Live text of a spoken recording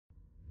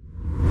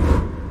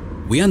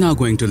We are now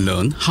going to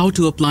learn how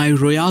to apply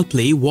Royale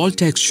Play wall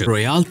texture.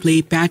 Royale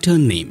Play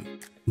pattern name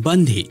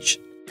Bhandej.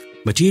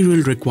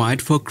 Material required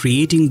for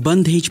creating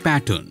Bandhej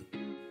pattern: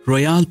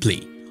 Royale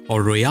Play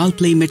or Royale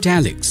Play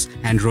metallics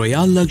and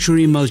Royale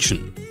luxury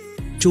emulsion.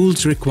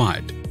 Tools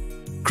required: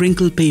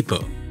 crinkle paper,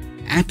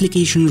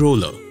 application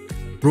roller,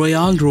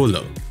 Royale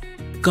roller,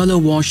 color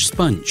wash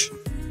sponge,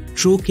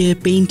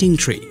 Trocare painting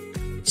tray,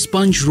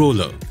 sponge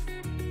roller,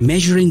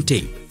 measuring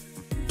tape,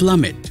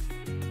 plummet,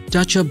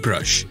 touch-up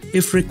brush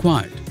if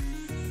required.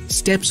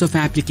 Steps of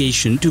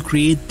application to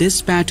create this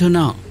pattern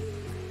are: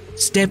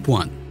 Step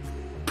 1.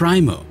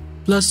 Primer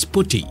plus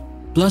putty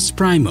plus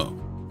primer.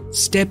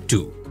 Step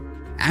 2.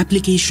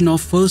 Application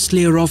of first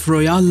layer of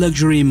Royale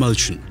luxury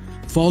emulsion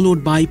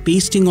followed by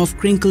pasting of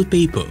crinkle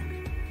paper.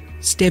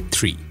 Step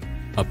 3.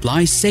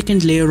 Apply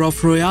second layer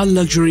of Royale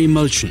luxury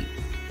emulsion.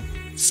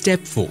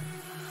 Step 4.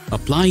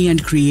 Apply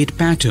and create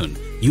pattern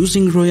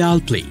using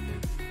Royale Play.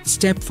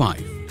 Step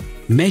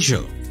 5.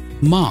 Measure,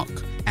 mark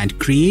and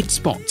create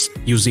spots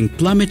using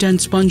plummet and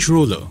sponge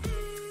roller.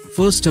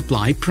 First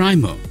apply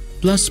primer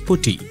plus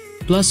putty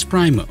plus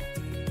primer.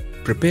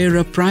 Prepare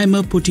a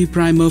primer putty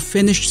primer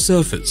finished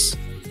surface.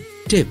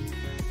 Tip: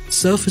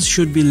 surface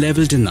should be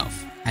leveled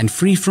enough and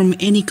free from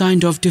any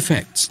kind of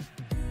defects.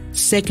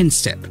 Second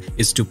step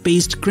is to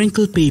paste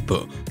crinkle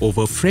paper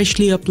over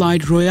freshly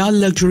applied Royale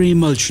luxury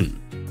emulsion.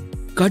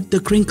 Cut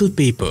the crinkle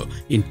paper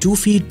in 2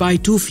 feet by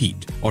 2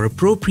 feet or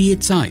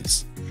appropriate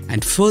size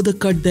and further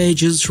cut the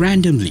edges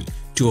randomly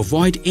to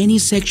avoid any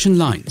section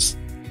lines.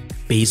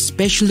 Pay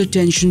special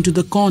attention to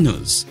the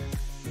corners.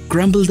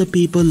 Crumble the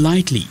paper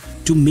lightly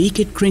to make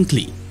it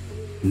crinkly.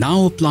 Now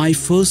apply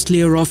first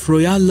layer of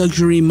Royale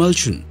luxury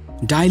emulsion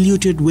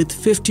diluted with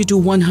 50 to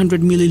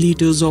 100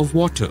 milliliters of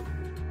water.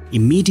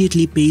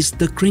 Immediately paste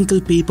the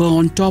crinkle paper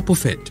on top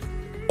of it.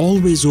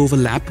 Always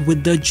overlap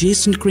with the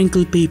adjacent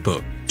crinkle paper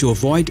to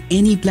avoid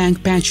any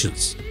blank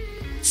patches.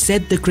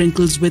 Set the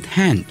crinkles with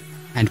hand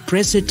and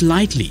press it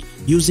lightly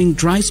using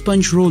dry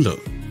sponge roller.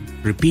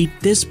 Repeat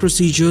this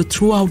procedure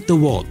throughout the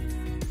wall.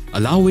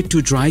 Allow it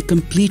to dry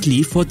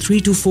completely for 3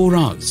 to 4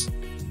 hours.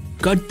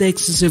 Cut the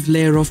excessive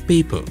layer of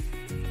paper.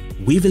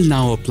 We will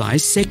now apply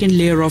second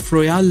layer of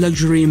Royale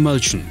luxury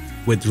emulsion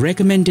with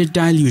recommended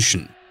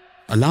dilution.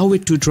 Allow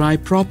it to dry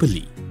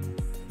properly.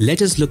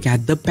 Let us look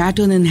at the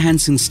pattern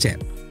enhancing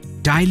step.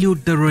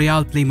 Dilute the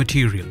Royale Play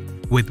material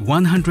with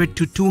 100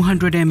 to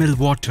 200 ml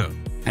water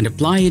and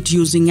apply it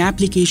using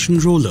application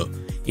roller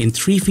in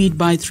 3 feet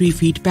by 3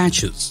 feet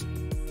patches.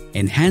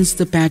 Enhance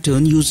the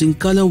pattern using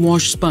color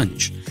wash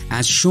sponge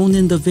as shown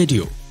in the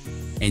video.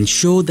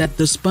 Ensure that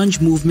the sponge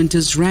movement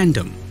is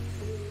random.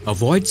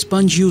 Avoid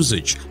sponge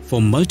usage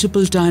for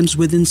multiple times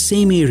within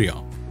same area.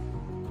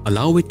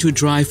 Allow it to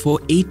dry for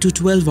 8 to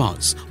 12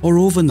 hours or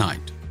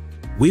overnight.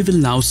 We will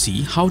now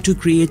see how to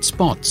create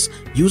spots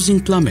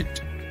using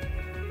plummet.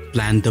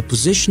 Plan the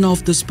position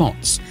of the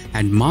spots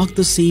and mark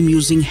the same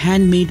using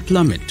handmade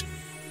plummet.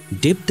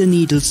 Dip the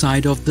needle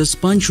side of the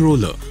sponge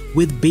roller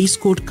with base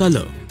coat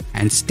color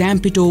and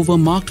stamp it over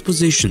marked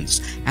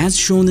positions as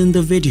shown in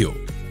the video.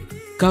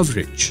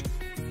 Coverage: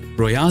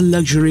 Royale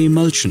luxury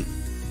emulsion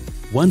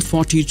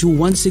 140 to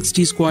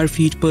 160 square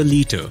feet per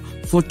liter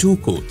for 2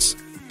 coats.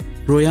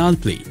 Royale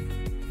Play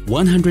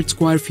 100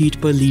 square feet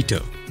per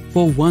liter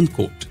for 1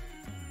 coat.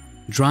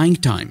 Drying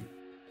time: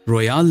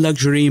 Royale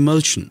luxury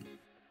emulsion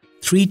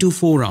 3 to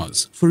 4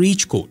 hours for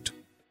each coat.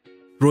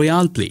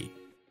 Royale Play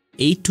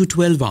 8 to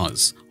 12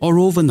 hours or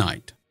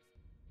overnight.